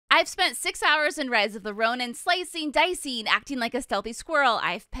I've spent 6 hours in Rise of the Ronin slicing, dicing, acting like a stealthy squirrel.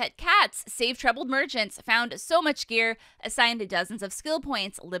 I've pet cats, saved troubled merchants, found so much gear, assigned dozens of skill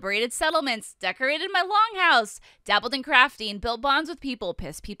points, liberated settlements, decorated my longhouse, dabbled in crafting, built bonds with people,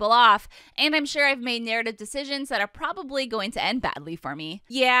 pissed people off, and I'm sure I've made narrative decisions that are probably going to end badly for me.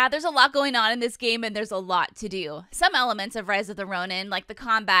 Yeah, there's a lot going on in this game and there's a lot to do. Some elements of Rise of the Ronin, like the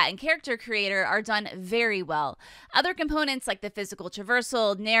combat and character creator, are done very well. Other components like the physical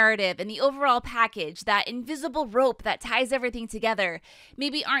traversal, narrative, and the overall package, that invisible rope that ties everything together,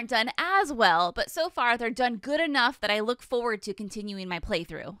 maybe aren't done as well, but so far they're done good enough that I look forward to continuing my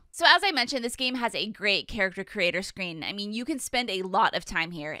playthrough. So as I mentioned, this game has a great character creator screen. I mean, you can spend a lot of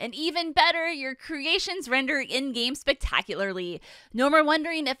time here, and even better, your creations render in-game spectacularly. No more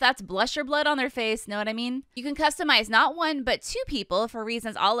wondering if that's blush or blood on their face, know what I mean? You can customize not one, but two people for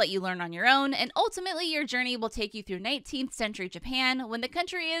reasons I'll let you learn on your own, and ultimately your journey will take you through 19th century Japan, when the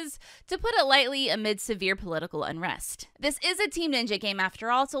country is, to put it lightly, amid severe political unrest. This is a Team Ninja game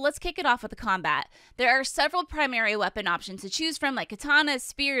after all, so let's kick it off with the combat. There are several primary weapon options to choose from, like katanas,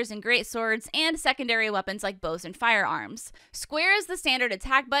 spears, and great swords, and secondary weapons like bows and firearms. Square is the standard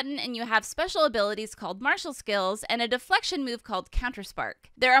attack button, and you have special abilities called martial skills and a deflection move called counterspark.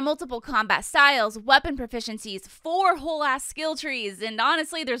 There are multiple combat styles, weapon proficiencies, 4 whole ass skill trees, and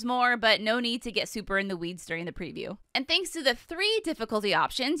honestly there's more, but no need to get super in the weeds during the preview. And thanks to the 3 difficulty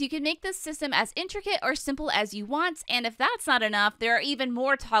options, you can make this system as intricate or simple as you want, and if that's not enough, there are even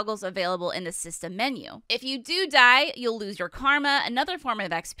more toggles available in the system menu. If you do die, you'll lose your karma, another form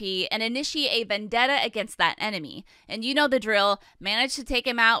of XP, and initiate a vendetta against that enemy. And you know the drill, manage to take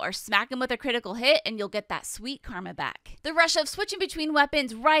him out or smack him with a critical hit and you'll get that sweet karma back. The rush of switching between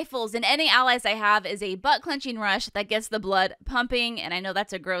weapons, rifles, and any allies I have is a butt-clenching rush that gets the blood pumping, and I know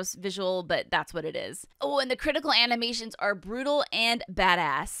that's a gross visual, but that's what it is. Oh, and the critical animations are brutal and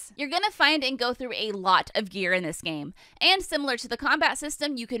badass. You're gonna find and go through a lot of gear in this game, and similar to the combat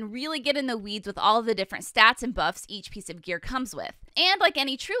system, you can really get in the weeds with all of the different stats and buffs each piece of gear comes with. And like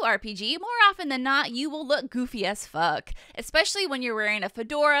any true RPG, more often than not, you will look goofy as fuck, especially when you're wearing a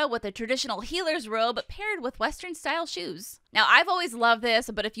fedora with a traditional healer's robe paired with Western-style shoes. Now, I've always loved this,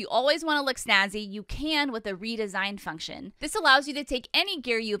 but if you always want to look snazzy, you can with the redesign function. This allows you to take any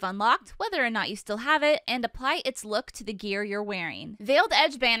gear you've unlocked, whether or not you still have it, and apply its look to the gear you're wearing. Veiled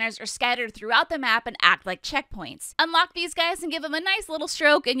edge banners are scattered throughout the map and act like checkpoints. Unlock these guys and give them a nice little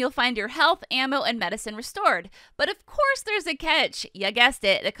stroke, and you'll find your health, ammo, and medicine restored. But of course there's a catch. You guessed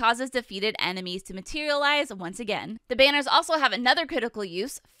it, it causes defeated enemies to materialize once again. The banners also have another critical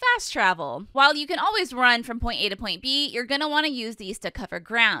use, fast travel. While you can always run from point A to point B, you're gonna want to use these to cover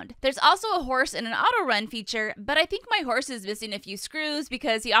ground. There's also a horse and an auto run feature, but I think my horse is missing a few screws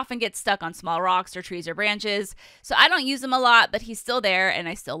because he often gets stuck on small rocks or trees or branches, so I don't use him a lot, but he's still there and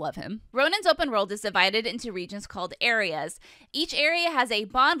I still love him. Ronin's open world is divided into regions called areas. Each area has a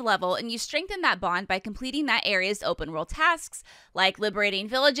bond level, and you strengthen that bond by completing that area's open world tasks, like liberating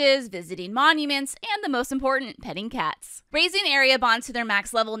villages, visiting monuments, and the most important, petting cats. Raising area bonds to their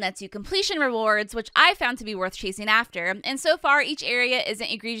max level nets you completion rewards, which I found to be worth chasing after, and so far each area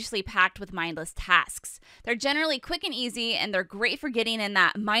isn't egregiously packed with mindless tasks. They're generally quick and easy, and they're great for getting in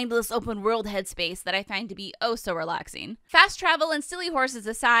that mindless open world headspace that I find to be oh so relaxing. Fast travel and silly horses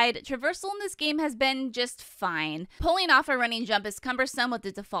aside, traversal in this game has been just fine. Pulling off a running jump is cumbersome with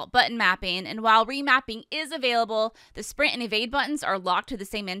the default button mapping, and while remapping is available, the sprint and evade buttons are locked to the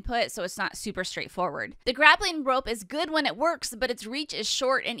same input, so it's not super straightforward. The grappling rope is good when it works, but its reach is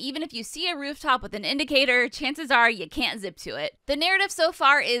short, and even if you see a rooftop with an indicator, chances are you can't zip to it. The narrative so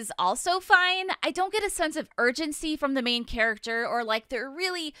far is also fine. I don't get a sense of urgency from the main character, or like they're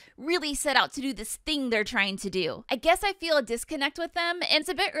really set out to do this thing they're trying to do. I guess I feel a disconnect with them, and it's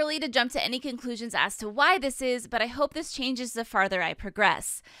a bit early to jump to any conclusions as to why this is, but I hope this changes the farther I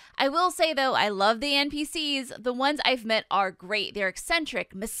progress. I will say though, I love the NPCs. The ones I've met are great. They're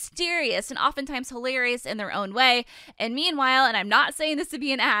eccentric, mysterious, and oftentimes hilarious in their own way. And meanwhile, and I'm not saying this to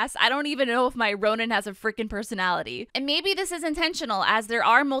be an ass, I don't even know if my Ronin has a freaking personality. And maybe this is intentional, as there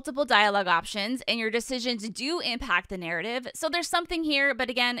are multiple dialogue options and your decisions do impact the narrative, so there's something here, but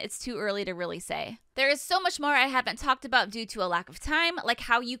again, it's too early to really say. There is so much more I haven't talked about due to a lack of time, like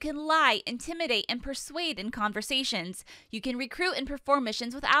how you can lie, intimidate, and persuade in conversations. You can recruit and perform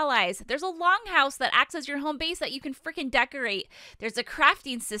missions with allies. There's a longhouse that acts as your home base that you can freaking decorate. There's a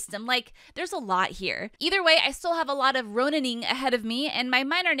crafting system, like, there's a lot here. Either way, I still have a lot of Ronining ahead of me, and my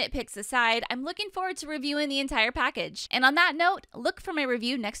minor nitpicks aside, I'm looking forward to reviewing the entire package. And on that note, look for my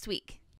review next week.